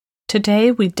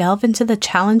Today, we delve into the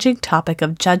challenging topic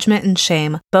of judgment and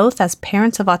shame, both as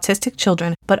parents of autistic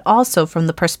children, but also from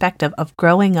the perspective of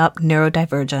growing up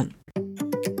neurodivergent.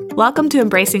 Welcome to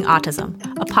Embracing Autism,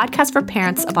 a podcast for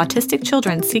parents of autistic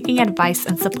children seeking advice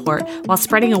and support while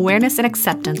spreading awareness and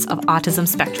acceptance of autism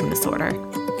spectrum disorder.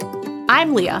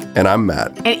 I'm Leah. And I'm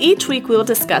Matt. And each week we will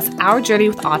discuss our journey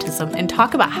with autism and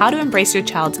talk about how to embrace your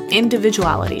child's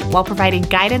individuality while providing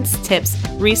guidance, tips,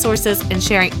 resources, and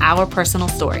sharing our personal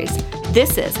stories.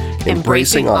 This is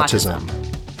Embracing Autism.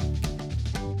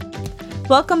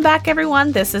 Welcome back,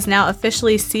 everyone. This is now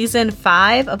officially Season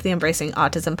 5 of the Embracing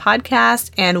Autism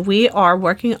podcast, and we are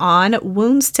working on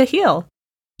Wounds to Heal.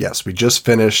 Yes, we just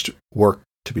finished Work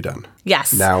to be Done.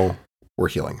 Yes. Now we're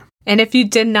healing. And if you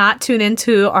did not tune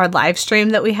into our live stream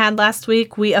that we had last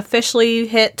week, we officially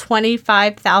hit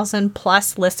 25,000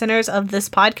 plus listeners of this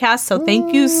podcast. So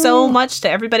thank you so much to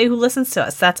everybody who listens to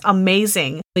us. That's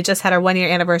amazing. We just had our 1-year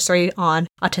anniversary on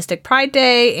Autistic Pride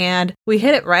Day, and we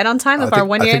hit it right on time of our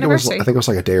 1-year anniversary. I think it was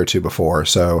like a day or two before.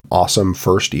 So awesome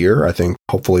first year. I think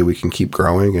hopefully we can keep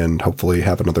growing and hopefully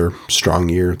have another strong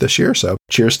year this year. So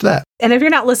cheers to that. And if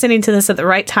you're not listening to this at the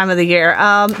right time of the year,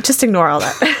 just ignore all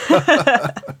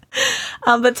that.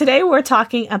 But today we're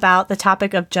talking about the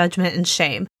topic of judgment and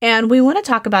shame. And we want to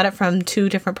talk about it from two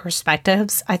different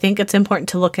perspectives. I think it's important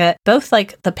to look at both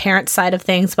like the parent side of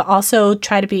things, but also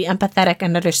try to be empathetic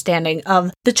and understanding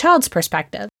of the child's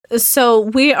perspective. So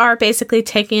we are basically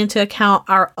taking into account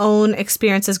our own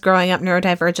experiences growing up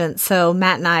neurodivergent. So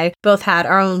Matt and I both had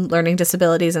our own learning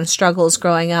disabilities and struggles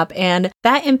growing up, and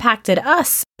that impacted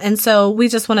us. And so we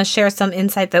just want to share some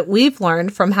insight that we've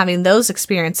learned from having those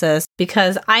experiences,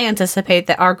 because I anticipate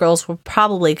that our girls will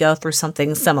probably go through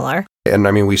something similar. And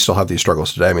I mean, we still have these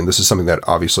struggles today. I mean, this is something that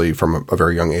obviously from a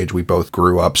very young age, we both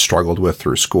grew up, struggled with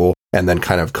through school, and then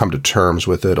kind of come to terms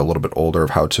with it a little bit older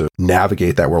of how to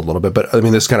navigate that world a little bit. But I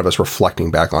mean, this is kind of us reflecting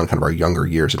back on kind of our younger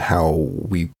years and how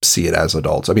we see it as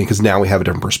adults. I mean, because now we have a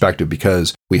different perspective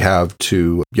because we have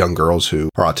two young girls who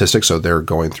are autistic, so they're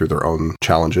going through their own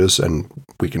challenges and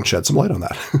we can shed some light on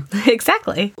that.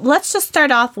 Exactly. Let's just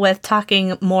start off with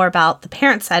talking more about the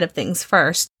parent side of things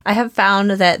first. I have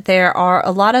found that there are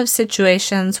a lot of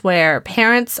situations where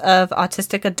parents of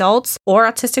autistic adults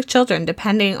or autistic children,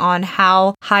 depending on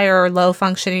how high or low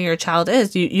functioning your child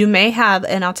is, you may have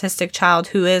an autistic child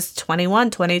who is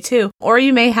 21, 22, or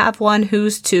you may have one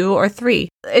who's 2 or 3.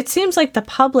 It seems like the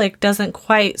public doesn't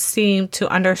quite seem to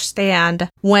understand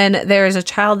when there is a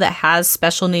child that has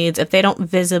special needs if they don't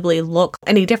visibly look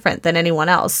any different than anyone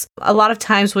else. A lot of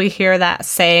times we hear that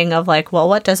saying of like, well,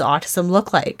 what does autism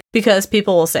look like? Because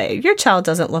people will say, your child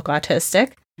doesn't look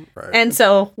autistic. Right. And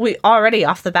so we already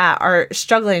off the bat are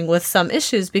struggling with some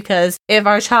issues because if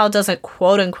our child doesn't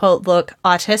quote unquote look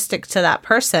autistic to that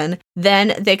person,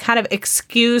 then they kind of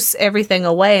excuse everything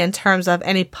away in terms of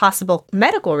any possible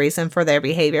medical reason for their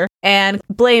behavior and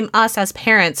blame us as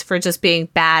parents for just being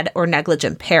bad or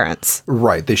negligent parents.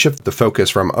 Right. They shift the focus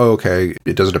from, oh, okay,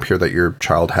 it doesn't appear that your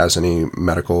child has any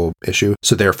medical issue,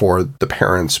 so therefore the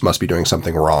parents must be doing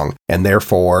something wrong. And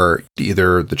therefore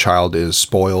either the child is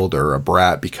spoiled or a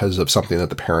brat because of something that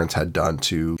the parents had done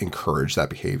to encourage that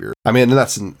behavior. I mean,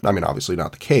 that's obviously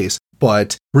not the case.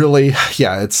 But really,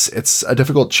 yeah, it's a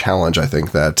difficult challenge, I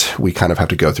think, that we kind of have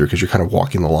to go through because you're kind of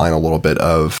walking the line a little bit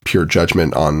of pure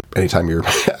judgment on anytime you're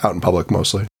out in public,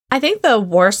 mostly. I think the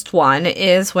worst one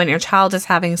is when your child is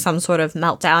having some sort of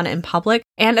meltdown in public.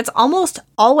 And it's almost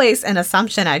always an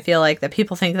assumption, I feel like, that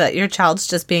people think that your child's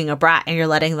just being a brat and you're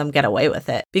letting them get away with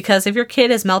it. Because if your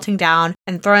kid is melting down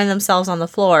and throwing themselves on the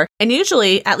floor, and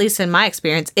usually, at least in my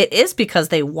experience, it is because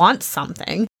they want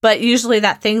something. But usually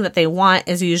that thing that they want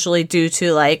is usually due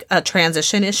to like a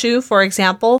transition issue, for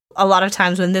example. A lot of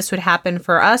times when this would happen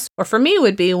for us, or for me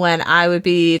would be when I would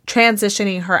be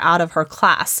transitioning her out of her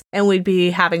class and we'd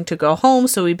be having to go home.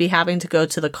 So we'd be having to go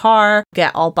to the car,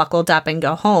 get all buckled up and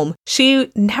go home.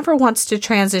 She never wants to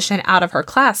transition out of her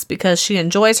class because she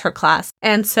enjoys her class.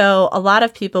 And so a lot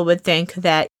of people would think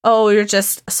that, oh, you're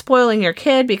just spoiling your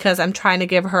kid because I'm trying to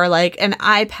give her like an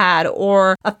iPad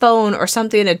or a phone or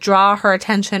something to draw her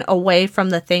attention away from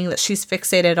the thing that she's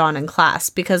fixated on in class.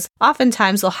 Because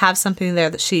oftentimes they'll have something there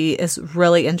that she is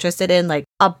really interested in, like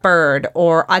a bird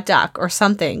or a duck or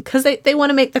something, because they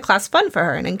want to make the class fun for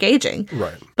her and engaging.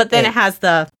 Right. But then it has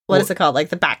the, what is it called? Like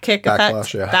the back kick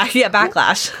backlash, effect?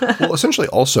 Backlash. Well, essentially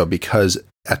also because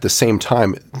at the same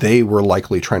time, they were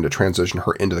likely trying to transition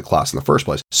her into the class in the first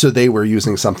place. So they were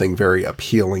using something very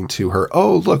appealing to her.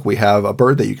 Oh, look, we have a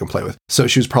bird that you can play with. So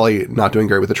she was probably not doing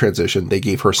great with the transition. They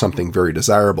gave her something very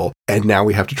desirable. And now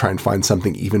we have to try and find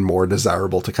something even more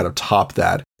desirable to kind of top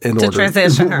that. to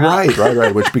transition her up.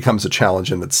 Right, which becomes a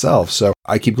challenge in itself. So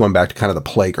I keep going back to kind of the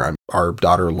playground. Our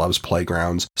daughter loves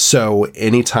playgrounds. So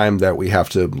anytime that we have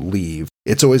to leave,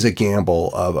 it's always a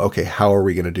gamble of, okay, how are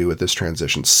we going to do with this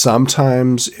transition?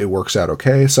 Sometimes it works out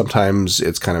okay. Sometimes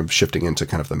it's kind of shifting into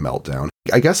kind of the meltdown.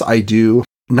 I guess I do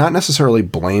not necessarily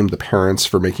blame the parents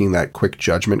for making that quick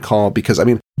judgment call, because I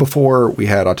mean, before we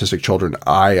had autistic children,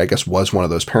 I guess was one of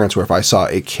those parents where if I saw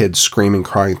a kid screaming,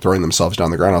 crying, throwing themselves down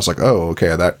the ground, I was like, oh,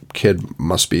 okay, that kid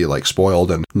must be like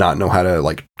spoiled and not know how to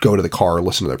like go to the car or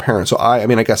listen to their parents. So I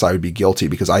mean, I guess I would be guilty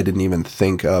because I didn't even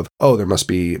think of, oh, there must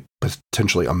be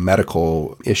potentially a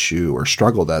medical issue or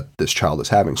struggle that this child is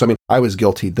having. So I mean, I was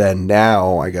guilty then.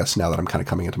 Now, I guess now that I'm kind of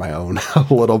coming into my own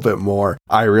a little bit more,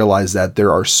 I realize that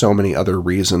there are so many other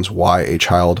reasons why a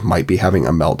child might be having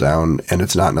a meltdown, and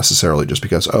it's not necessarily just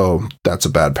because, oh, that's a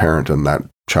bad parent and that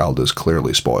child is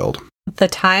clearly spoiled. The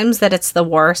times that it's the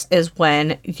worst is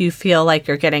when you feel like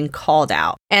you're getting called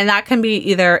out. And that can be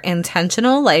either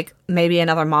intentional, like maybe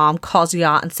another mom calls you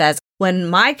out and says, when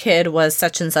my kid was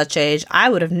such and such age, I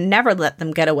would have never let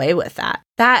them get away with that.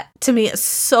 That to me is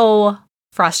so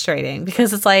frustrating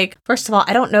because it's like, first of all,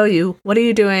 I don't know you. What are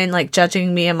you doing like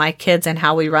judging me and my kids and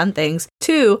how we run things?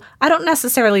 2, I don't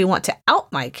necessarily want to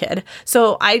out my kid.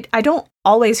 So I don't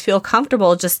always feel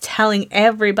comfortable just telling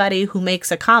everybody who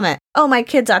makes a comment, oh, my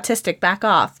kid's autistic, back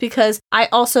off, because I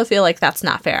also feel like that's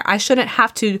not fair. I shouldn't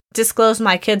have to disclose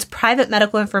my kid's private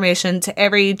medical information to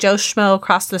every Joe Schmo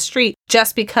across the street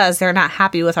just because they're not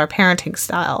happy with our parenting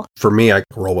style. For me, I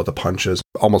roll with the punches,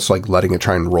 almost like letting it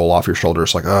try and roll off your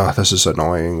shoulders, like, oh, this is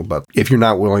annoying. But if you're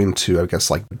not willing to, I guess,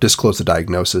 like disclose the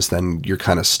diagnosis, then you're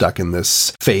kind of stuck in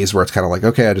this phase where it's kind of like,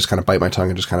 okay, I just kind of bite my tongue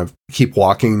and just kind of keep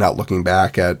walking, not looking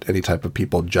back at any type of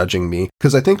people judging me.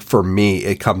 Because I think for me,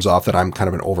 it comes off that I'm kind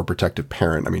of an overprotective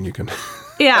parent. I mean, you can...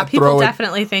 Yeah, people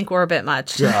definitely think we're a bit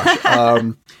much.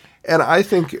 Gosh. And I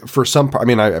think for some, I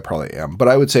mean, I probably am, but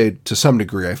I would say to some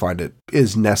degree, I find it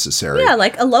is necessary. Yeah,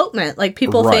 like elopement. Like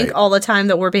people think all the time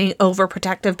that we're being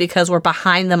overprotective because we're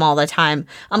behind them all the time.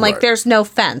 I'm like, there's no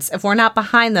fence. If we're not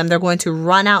behind them, they're going to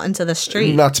run out into the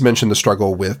street. Not to mention the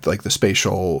struggle with like the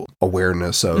spatial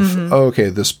awareness of, oh, okay,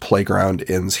 this playground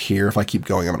ends here. If I keep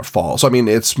going, I'm going to fall. So, I mean,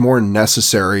 it's more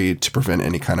necessary to prevent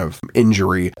any kind of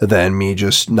injury than me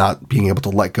just not being able to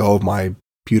let go of my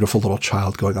beautiful little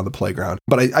child going on the playground.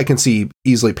 But I can see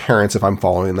easily parents, if I'm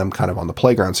following them kind of on the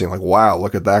playground, saying like, wow,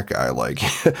 look at that guy, like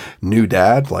new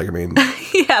dad. Like, I mean,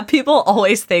 yeah, people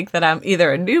always think that I'm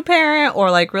either a new parent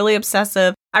or like really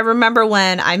obsessive. I remember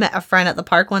when I met a friend at the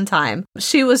park one time,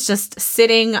 she was just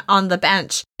sitting on the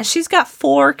bench and she's got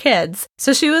 4 kids.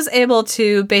 So she was able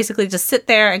to basically just sit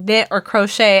there and knit or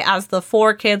crochet as the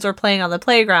 4 kids were playing on the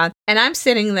playground. And I'm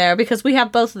sitting there because we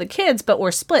have both of the kids, but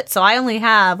we're split. So I only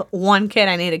have 1 kid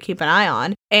I need to keep an eye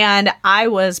on. And I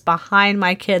was behind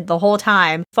my kid the whole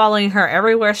time, following her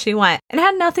everywhere she went. It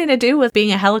had nothing to do with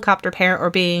being a helicopter parent or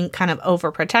being kind of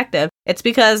overprotective. It's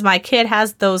because my kid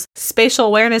has those spatial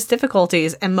awareness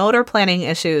difficulties and motor planning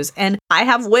issues. And I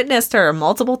have witnessed her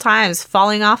multiple times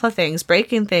falling off of things,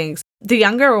 breaking things. The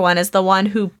younger one is the one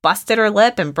who busted her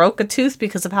lip and broke a tooth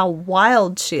because of how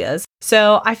wild she is.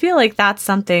 So I feel like that's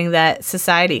something that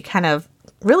society kind of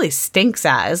really stinks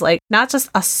at, is like not just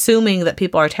assuming that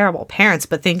people are terrible parents,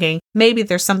 but thinking maybe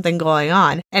there's something going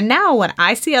on. And now when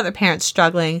I see other parents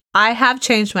struggling, I have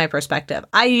changed my perspective.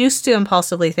 I used to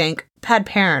impulsively think bad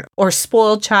parent or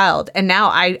spoiled child. And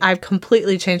now I've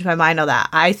completely changed my mind on that.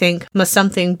 I think must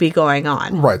something be going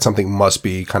on. Right. Something must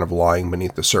be kind of lying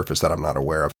beneath the surface that I'm not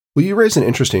aware of. Well, you raised an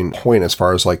interesting point as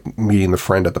far as like meeting the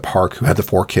friend at the park who had the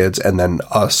 4 kids and then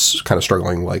us kind of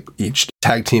struggling, like each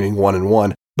tag teaming 1 and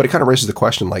 1. But it kind of raises the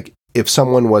question, like, if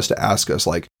someone was to ask us,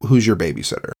 like, who's your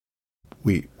babysitter?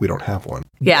 We don't have one.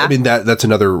 Yeah. I mean, that's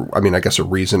another, I mean, I guess a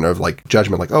reason of like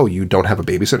judgment, like, oh, you don't have a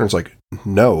babysitter? It's like,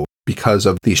 no, because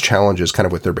of these challenges kind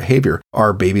of with their behavior.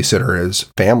 Our babysitter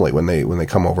is family when they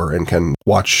come over and can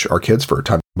watch our kids for a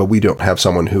time. But we don't have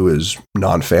someone who is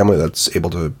non-family that's able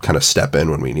to kind of step in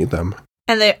when we need them.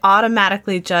 And they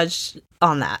automatically judge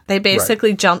on that. They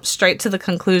basically jump straight to the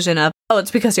conclusion of, oh,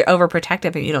 it's because you're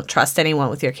overprotective and you don't trust anyone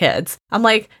with your kids. I'm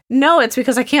like, no, it's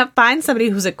because I can't find somebody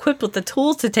who's equipped with the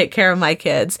tools to take care of my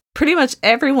kids. Pretty much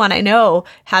everyone I know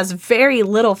has very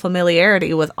little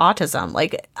familiarity with autism.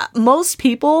 Like most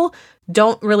people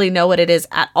don't really know what it is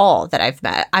at all that I've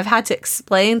met. I've had to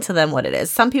explain to them what it is.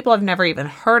 Some people have never even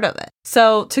heard of it.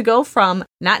 So to go from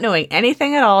not knowing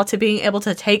anything at all to being able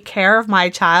to take care of my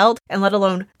child, and let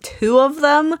alone 2 of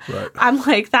them, I'm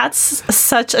like, that's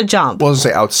such a jump. Well, I was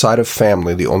going to say, outside of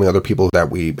family, the only other people that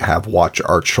we have watch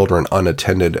our children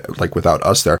unattended, like without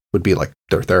us there, would be like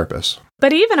their therapists.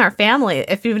 But even our family,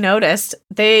 if you've noticed,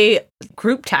 they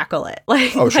group tackle it.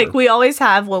 Like, Oh, sure. like we always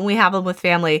have when we have them with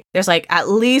family, there's like at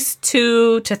least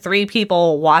 2 to 3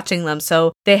 people watching them.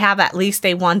 So they have at least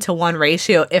a 1-to-1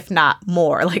 ratio, if not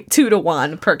more, like 2 to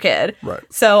 1 per kid. Right.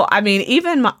 So, I mean,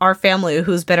 even our family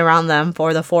who's been around them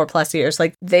for the 4+ years,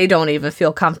 like they don't even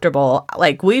feel comfortable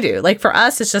like we do. Like for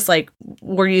us, it's just like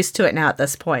we're used to it now at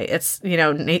this point. It's, you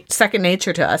know, second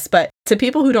nature to us. But to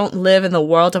people who don't live in the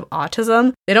world of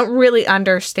autism, they don't really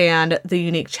understand the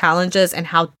unique challenges and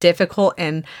how difficult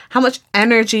and how much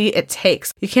energy it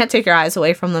takes. You can't take your eyes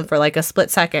away from them for like a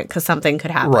split second because something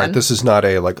could happen. Right. This is not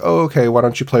a like, oh, okay, why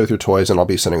don't you play with your toys and I'll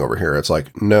be sitting over here. It's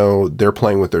like, no, they're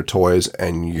playing with their toys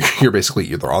and you're basically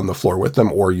either on the floor with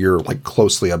them or you're like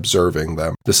closely observing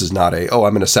them. This is not a, oh,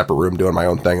 I'm in a separate room doing my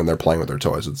own thing and they're playing with their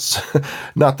toys. It's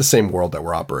not the same world that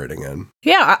we're operating in.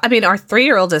 Yeah, I mean, our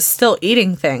 3-year-old is still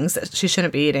eating things that she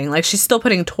shouldn't be eating. Like, she's still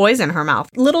putting toys in her mouth,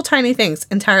 little tiny things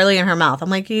entirely in her mouth. I'm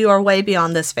like, you are way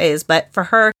beyond this phase. But for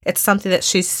her, it's something that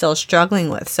she's still struggling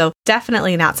with. So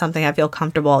definitely not something I feel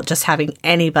comfortable just having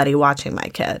anybody watching my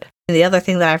kid. And the other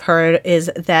thing that I've heard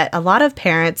is that a lot of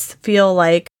parents feel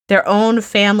like their own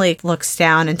family looks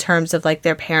down in terms of like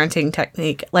their parenting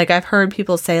technique. Like I've heard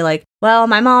people say like, well,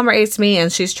 my mom raised me and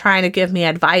she's trying to give me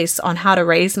advice on how to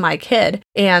raise my kid.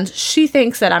 And she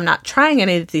thinks that I'm not trying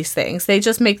any of these things. They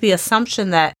just make the assumption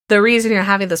that the reason you're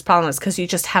having this problem is because you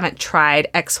just haven't tried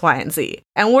X, Y, and Z.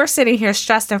 And we're sitting here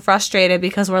stressed and frustrated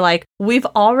because we're like, we've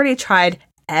already tried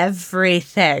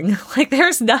everything. Like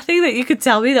there's nothing that you could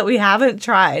tell me that we haven't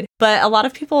tried. But a lot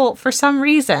of people, for some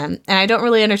reason, and I don't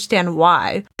really understand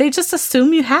why, they just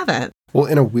assume you haven't. Well,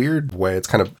 in a weird way, it's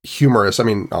kind of humorous. I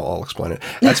mean, I'll explain it.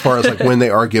 As far as like when they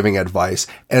are giving advice,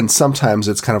 and sometimes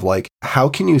it's kind of like, how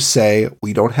can you say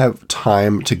we don't have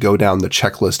time to go down the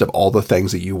checklist of all the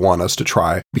things that you want us to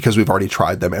try because we've already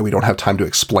tried them and we don't have time to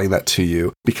explain that to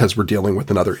you because we're dealing with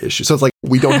another issue. So it's like,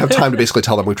 we don't have time to basically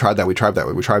tell them we tried that, we tried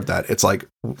that, we tried that. It's like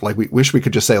we wish we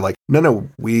could just say like, no,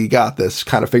 we got this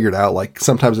kind of figured out. Like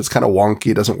sometimes it's kind of wonky,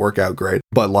 it doesn't work out great,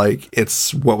 but like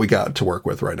it's what we got to work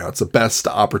with right now. It's the best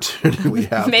opportunity we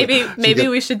have. Maybe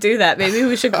we should do that. Maybe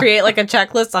we should create like a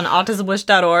checklist on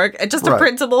autismwish.org and just a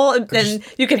principle and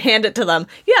you can hand it to them.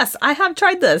 Yes, I have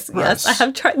tried this. Yes, I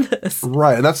have tried this.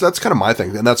 Right. And that's kind of my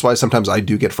thing. And that's why sometimes I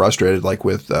do get frustrated like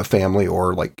with family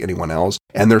or like anyone else.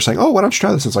 And they're saying, oh, why don't you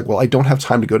try this? And it's like, well, I don't have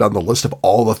time to go down the list of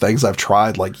all the things I've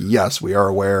tried. Like, yes, we are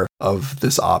aware of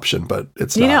this option, but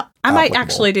it's not. You know, I might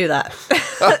actually do that.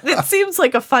 It seems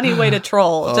like a funny way to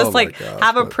troll. Just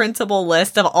have a printable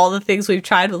list of all the things we've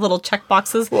tried with little check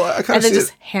boxes and then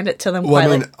just hand it to them. Well,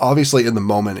 I mean, obviously in the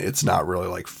moment, it's not really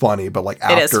like funny, but like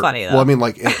after. It is funny though. Well, I mean,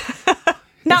 like.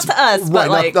 Not to us, but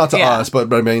like not to us,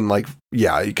 but I mean, like,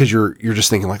 yeah, because you're just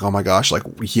thinking like, oh my gosh, like,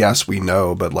 yes, we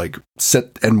know, but like,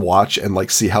 sit and watch and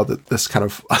like see how this kind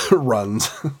of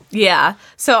runs. Yeah.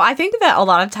 So I think that a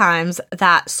lot of times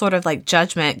that sort of like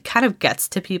judgment kind of gets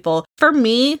to people. For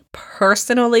me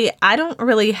personally, I don't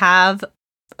really have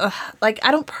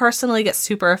I don't personally get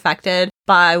super affected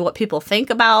by what people think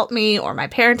about me or my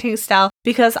parenting style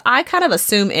because I kind of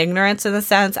assume ignorance in the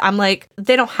sense I'm like,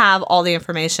 they don't have all the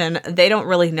information. They don't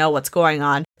really know what's going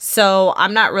on. So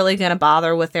I'm not really going to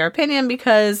bother with their opinion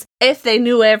because if they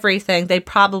knew everything, they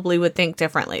probably would think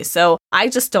differently. So I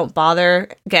just don't bother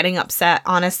getting upset,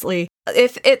 honestly.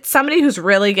 If it's somebody who's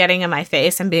really getting in my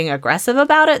face and being aggressive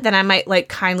about it, then I might like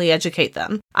kindly educate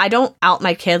them. I don't out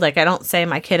my kid. Like I don't say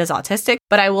my kid is autistic,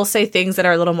 but I will say things that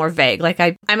are a little more vague. Like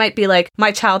I might be like,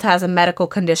 my child has a medical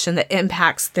condition that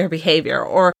impacts their behavior,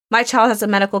 or my child has a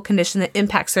medical condition that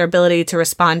impacts their ability to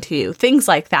respond to you, things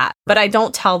like that. But I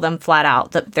don't tell them flat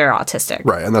out that they're autistic.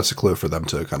 Right. And that's a clue for them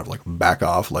to kind of like back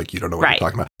off. Like, you don't know what you're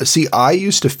talking about. See, I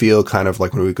used to feel kind of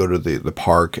like when we go to the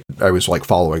park, I was like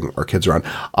following our kids around.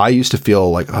 I used to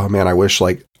feel like, oh man, I wish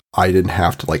like I didn't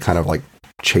have to like kind of like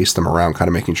chase them around, kind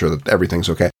of making sure that everything's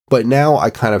okay. But now I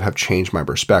kind of have changed my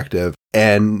perspective.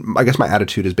 And I guess my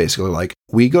attitude is basically like,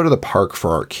 we go to the park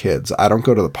for our kids. I don't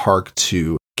go to the park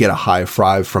to get a high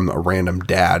five from a random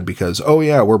dad because, oh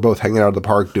yeah, we're both hanging out at the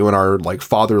park doing our like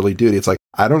fatherly duty. It's like,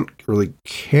 I don't really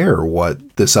care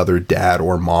what this other dad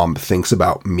or mom thinks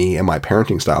about me and my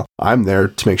parenting style. I'm there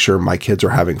to make sure my kids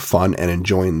are having fun and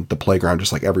enjoying the playground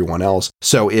just like everyone else.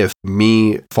 So if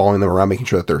me following them around, making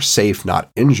sure that they're safe, not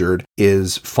injured,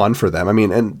 is fun for them. I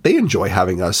mean, and they enjoy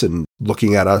having us and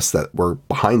looking at us that we're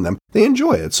behind them. They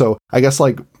enjoy it. So I guess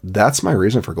like that's my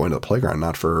reason for going to the playground,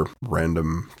 not for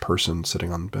random person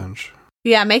sitting on the bench.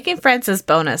 Yeah, making friends is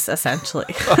bonus,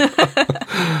 essentially.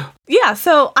 Yeah,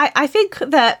 so I think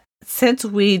that since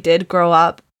we did grow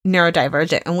up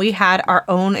neurodivergent and we had our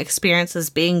own experiences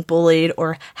being bullied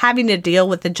or having to deal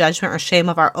with the judgment or shame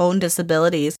of our own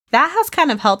disabilities, that has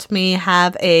kind of helped me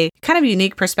have a kind of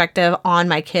unique perspective on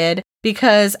my kid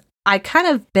because I kind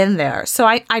of been there. So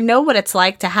I know what it's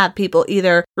like to have people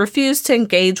either refuse to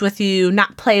engage with you,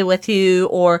 not play with you,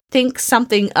 or think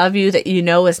something of you that you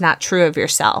know is not true of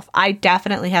yourself. I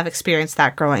definitely have experienced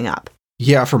that growing up.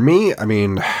 Yeah, for me, I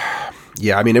mean,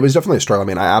 it was definitely a struggle. I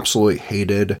mean, I absolutely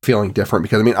hated feeling different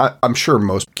because, I mean, I'm sure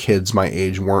most kids my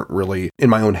age weren't really in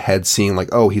my own head seeing like,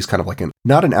 oh, he's kind of like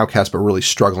not an outcast, but really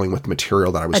struggling with the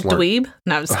material that I was learning. Dweeb?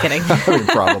 No, I'm just kidding. I mean,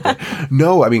 probably.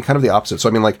 No, I mean, kind of the opposite. So,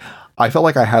 I mean, like, I felt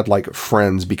like I had like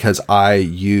friends because I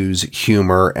use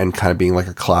humor and kind of being like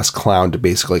a class clown to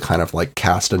basically kind of like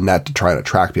cast a net to try and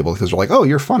attract people because they're like, oh,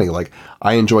 you're funny. Like,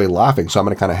 I enjoy laughing, so I'm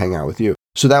going to kind of hang out with you.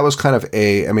 So that was kind of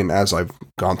as I've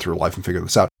gone through life and figured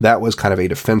this out, that was kind of a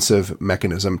defensive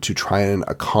mechanism to try and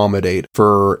accommodate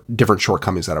for different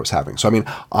shortcomings that I was having. So, I mean,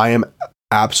 I am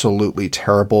absolutely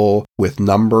terrible with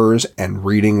numbers and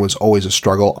reading was always a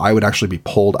struggle. I would actually be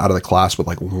pulled out of the class with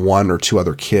like one or two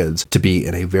other kids to be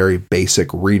in a very basic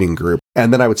reading group.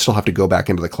 And then I would still have to go back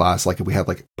into the class. Like if we had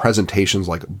like presentations,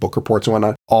 like book reports and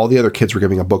whatnot, all the other kids were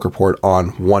giving a book report on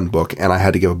one book and I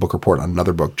had to give a book report on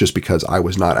another book just because I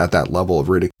was not at that level of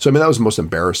reading. So, I mean, that was the most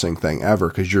embarrassing thing ever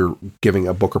because you're giving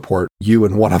a book report, you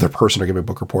and one other person are giving a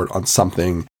book report on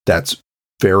something that's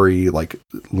very like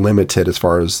limited as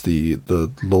far as the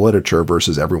literature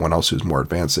versus everyone else who's more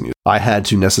advanced than you. I had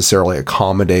to necessarily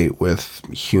accommodate with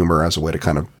humor as a way to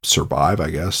kind of survive,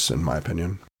 I guess, in my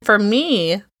opinion. For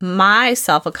me, my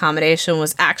self-accommodation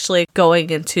was actually going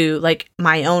into like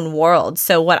my own world.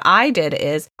 So what I did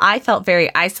is I felt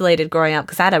very isolated growing up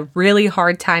because I had a really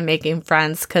hard time making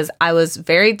friends because I was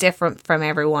very different from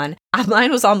everyone.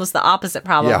 Mine was almost the opposite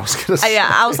problem. Yeah, I was gonna say.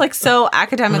 I was like so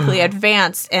academically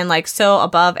advanced and like so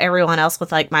above everyone else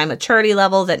with like my maturity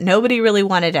level that nobody really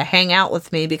wanted to hang out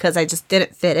with me because I just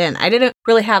didn't fit in. I didn't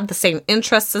really have the same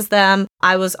interests as them.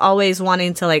 I was always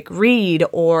wanting to like read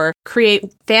or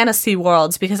create fantasy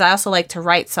worlds because I also like to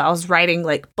write. So I was writing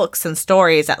like books and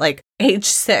stories at like age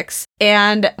 6.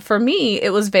 And for me,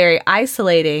 it was very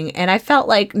isolating. And I felt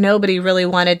like nobody really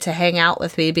wanted to hang out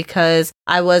with me because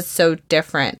I was so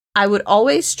different. I would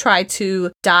always try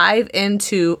to dive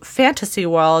into fantasy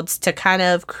worlds to kind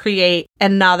of create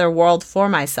another world for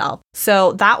myself.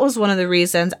 So that was one of the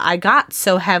reasons I got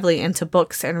so heavily into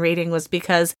books and reading was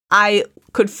because I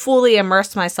could fully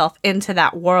immerse myself into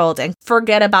that world and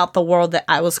forget about the world that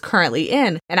I was currently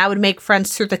in. And I would make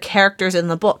friends through the characters in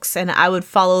the books and I would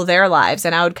follow their lives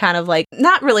and I would kind of like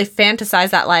not really fantasize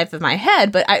that life in my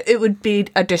head, but it would be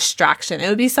a distraction. It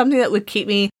would be something that would keep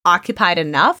me occupied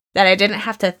enough that I didn't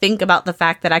have to think about the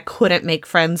fact that I couldn't make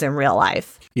friends in real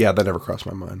life. Yeah, that never crossed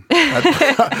my mind.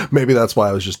 Maybe that's why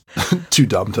I was just too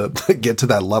dumb to get to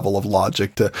that level of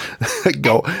logic to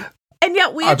go. And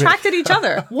yet we attracted each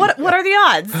other. What are the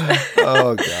odds?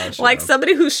 Oh, gosh. Like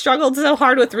somebody who struggled so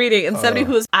hard with reading and somebody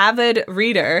who was avid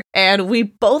reader. And we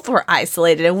both were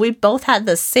isolated and we both had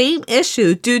the same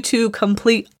issue due to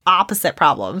complete opposite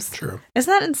problems. True.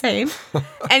 Isn't that insane?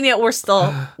 And yet we're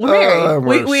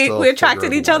married. We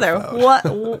attracted each other.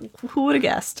 Who would have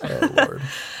guessed? Oh, Lord.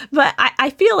 But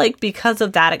I feel like because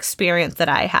of that experience that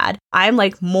I had, I'm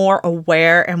like more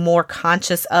aware and more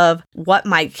conscious of what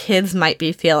my kids might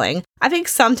be feeling. I think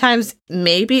sometimes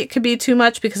maybe it could be too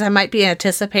much because I might be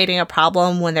anticipating a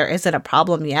problem when there isn't a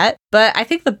problem yet. But I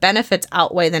think the benefits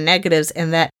outweigh the negatives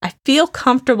in that I feel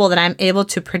comfortable that I'm able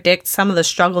to predict some of the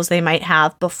struggles they might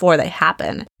have before they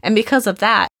happen. And because of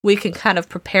that, we can kind of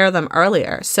prepare them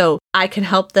earlier. So I can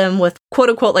help them with quote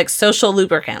unquote like social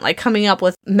lubricant, like coming up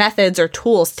with methods or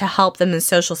tools to help them in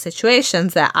social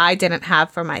situations that I didn't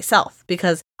have for myself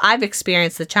because I've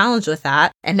experienced the challenge with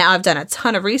that. And now I've done a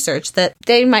ton of research that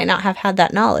they might not have had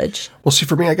that knowledge. Well, see,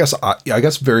 for me, I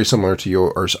guess very similar to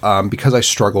yours, because I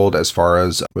struggled as far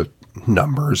as with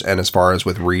numbers and as far as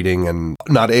with reading and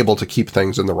not able to keep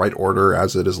things in the right order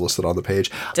as it is listed on the page.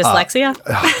 Dyslexia?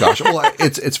 Oh gosh. Well,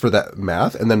 it's for that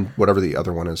math and then whatever the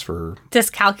other one is for.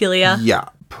 Dyscalculia. Yeah.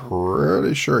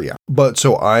 Pretty sure, yeah. But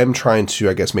so I'm trying to,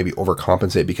 I guess, maybe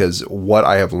overcompensate because what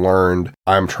I have learned,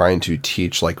 I'm trying to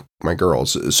teach like my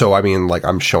girls. So, I mean, like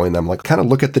I'm showing them like kind of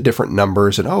look at the different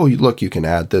numbers and, oh, look, you can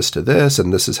add this to this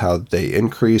and this is how they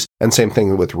increase. And same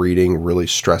thing with reading, really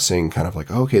stressing kind of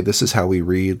like, okay, this is how we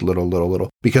read little,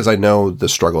 because I know the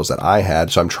struggles that I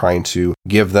had. So I'm trying to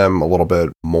give them a little bit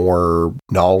more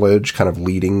knowledge, kind of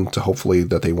leading to hopefully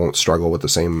that they won't struggle with the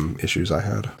same issues I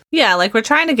had. Yeah, like we're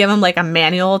trying to give them like a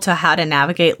manual to how to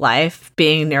navigate life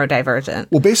being neurodivergent.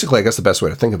 Well, basically, I guess the best way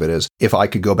to think of it is if I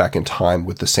could go back in time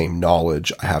with the same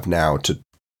knowledge I have now to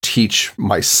teach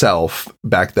myself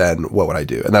back then, what would I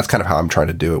do? And that's kind of how I'm trying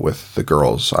to do it with the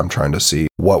girls. I'm trying to see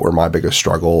what were my biggest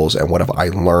struggles and what have I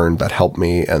learned that helped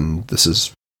me. And this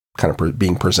is kind of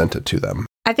being presented to them.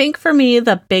 I think for me,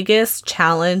 the biggest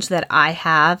challenge that I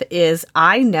have is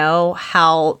I know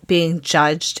how being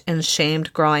judged and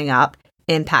shamed growing up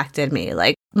impacted me.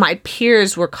 Like my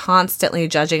peers were constantly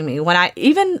judging me.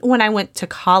 Even when I went to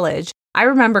college, I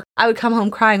remember I would come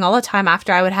home crying all the time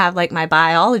after I would have like my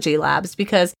biology labs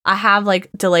because I have like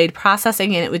delayed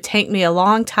processing and it would take me a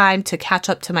long time to catch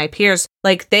up to my peers.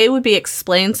 Like they would be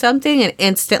explain something and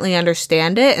instantly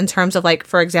understand it in terms of like,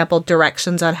 for example,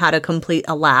 directions on how to complete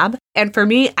a lab. And for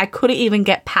me, I couldn't even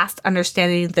get past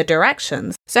understanding the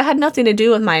directions. So it had nothing to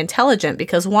do with my intelligence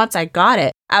because once I got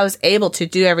it, I was able to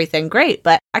do everything great,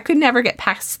 but I could never get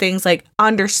past things like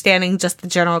understanding just the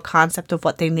general concept of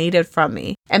what they needed from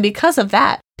me. And because of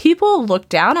that, people looked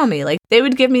down on me. Like they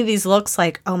would give me these looks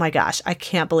like, oh my gosh, I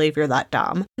can't believe you're that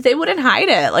dumb. They wouldn't hide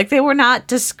it. Like they were not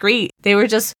discreet. They were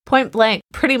just point blank,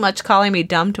 pretty much calling me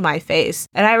dumb to my face.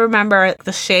 And I remember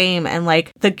the shame and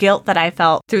like the guilt that I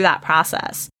felt through that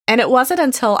process. And it wasn't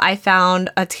until I found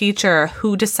a teacher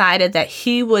who decided that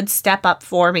he would step up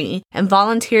for me and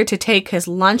volunteer to take his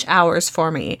lunch hours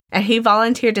for me. And he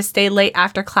volunteered to stay late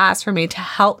after class for me to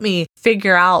help me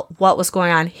figure out what was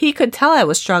going on. He could tell I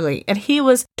was struggling and he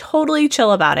was totally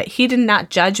chill about it. He did not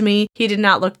judge me. He did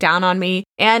not look down on me.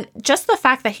 And just the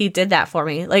fact that he did that for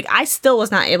me, like I still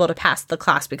was not able to pass the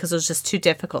class because it was just too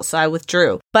difficult. So I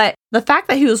withdrew. But the fact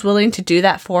that he was willing to do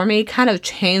that for me kind of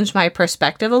changed my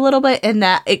perspective a little bit in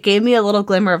that it gave me a little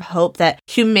glimmer of hope that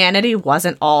humanity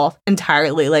wasn't all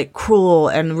entirely like cruel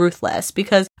and ruthless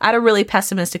because I had a really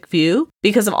pessimistic view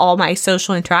because of all my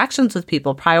social interactions with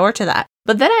people prior to that.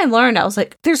 But then I learned, I was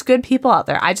like, there's good people out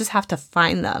there. I just have to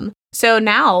find them. So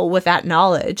now with that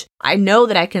knowledge, I know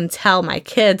that I can tell my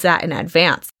kids that in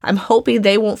advance. I'm hoping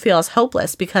they won't feel as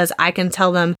hopeless because I can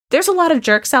tell them there's a lot of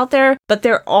jerks out there, but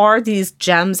there are these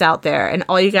gems out there and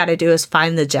all you got to do is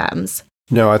find the gems.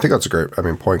 No, I think that's a great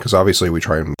point because obviously we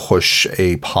try and push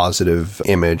a positive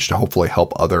image to hopefully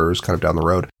help others kind of down the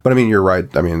road. But I mean, you're right.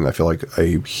 I mean, I feel like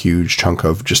a huge chunk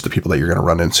of just the people that you're going to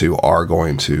run into are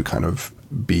going to kind of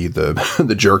be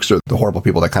the jerks or the horrible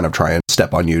people that kind of try and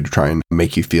step on you to try and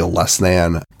make you feel less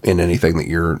than in anything that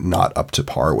you're not up to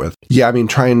par with. Yeah, I mean,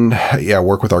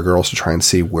 work with our girls to try and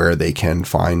see where they can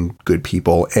find good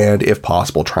people and if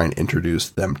possible, try and introduce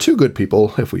them to good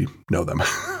people if we know them.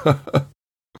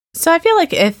 So I feel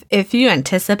like if you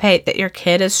anticipate that your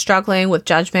kid is struggling with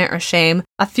judgment or shame,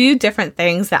 a few different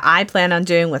things that I plan on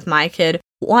doing with my kid.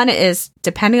 One is,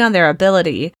 depending on their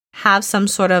ability, have some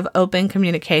sort of open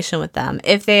communication with them.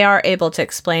 If they are able to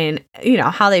explain,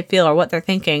 how they feel or what they're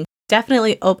thinking,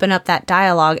 definitely open up that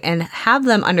dialogue and have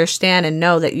them understand and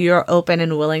know that you're open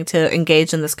and willing to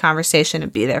engage in this conversation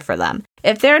and be there for them.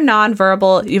 If they're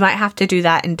nonverbal, you might have to do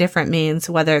that in different means,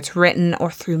 whether it's written or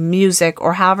through music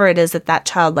or however it is that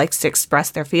child likes to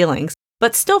express their feelings,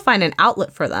 but still find an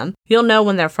outlet for them. You'll know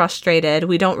when they're frustrated.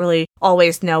 We don't really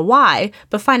always know why,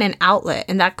 but find an outlet.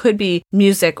 And that could be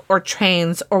music or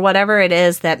trains or whatever it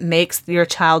is that makes your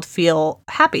child feel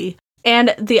happy.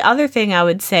 And the other thing I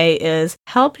would say is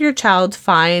help your child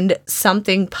find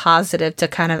something positive to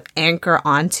kind of anchor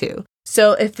onto.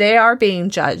 So if they are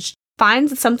being judged,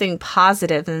 find something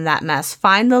positive in that mess.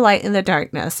 Find the light in the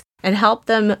darkness and help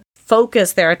them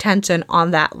focus their attention on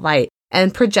that light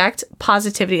and project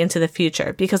positivity into the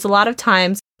future. Because a lot of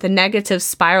times the negative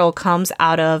spiral comes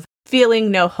out of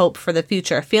feeling no hope for the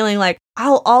future, feeling like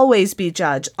I'll always be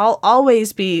judged, I'll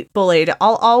always be bullied,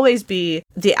 I'll always be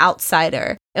the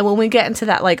outsider. And when we get into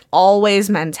that like always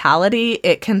mentality,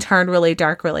 it can turn really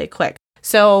dark really quick.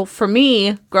 So for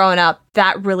me, growing up,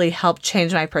 that really helped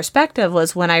change my perspective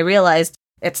was when I realized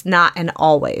it's not an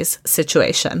always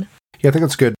situation. Yeah, I think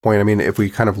that's a good point. I mean, if we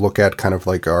kind of look at kind of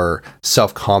like our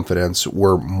self-confidence,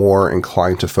 we're more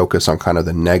inclined to focus on kind of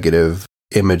the negative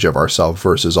image of ourselves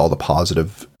versus all the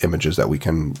positive images that we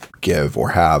can give or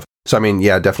have. So, I mean,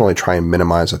 yeah, definitely try and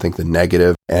minimize, I think, the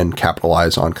negative and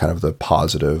capitalize on kind of the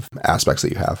positive aspects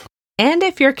that you have. And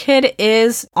if your kid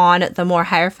is on the more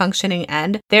higher functioning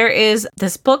end, there is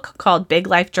this book called Big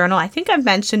Life Journal. I think I've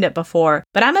mentioned it before,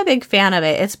 but I'm a big fan of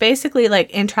it. It's basically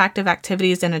like interactive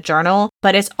activities in a journal,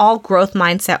 but it's all growth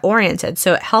mindset oriented.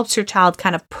 So it helps your child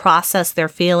kind of process their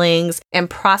feelings and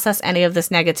process any of this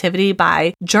negativity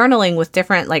by journaling with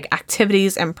different like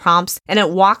activities and prompts. And it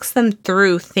walks them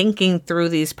through thinking through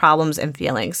these problems and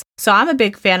feelings. So I'm a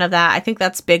big fan of that. I think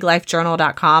that's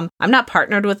biglifejournal.com. I'm not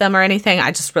partnered with them or anything. I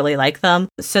just really like them.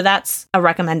 So that's a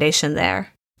recommendation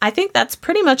there. I think that's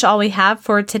pretty much all we have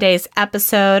for today's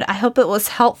episode. I hope it was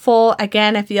helpful.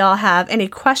 Again, if y'all have any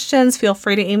questions, feel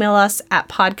free to email us at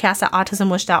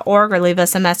podcast@autismwish.org or leave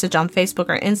us a message on Facebook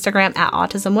or Instagram at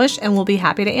autismwish, and we'll be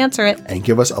happy to answer it. And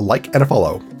give us a like and a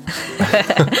follow.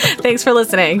 Thanks for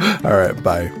listening. All right,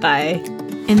 bye. Bye.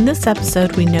 In this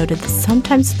episode, we noted that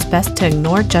sometimes it's best to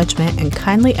ignore judgment and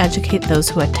kindly educate those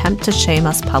who attempt to shame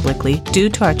us publicly due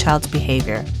to our child's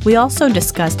behavior. We also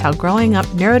discussed how growing up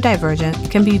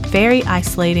neurodivergent can be a very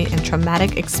isolating and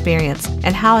traumatic experience,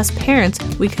 and how as parents,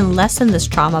 we can lessen this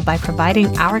trauma by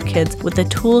providing our kids with the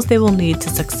tools they will need to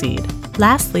succeed.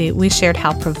 Lastly, we shared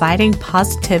how providing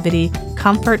positivity,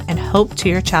 comfort, and hope to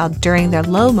your child during their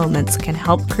low moments can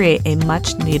help create a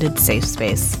much-needed safe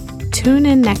space. Tune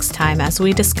in next time as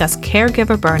we discuss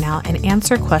caregiver burnout and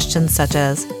answer questions such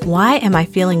as, why am I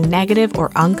feeling negative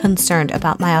or unconcerned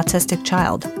about my autistic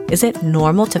child? Is it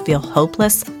normal to feel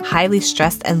hopeless, highly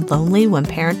stressed, and lonely when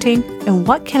parenting? And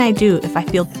what can I do if I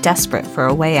feel desperate for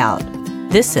a way out?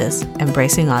 This is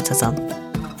Embracing Autism.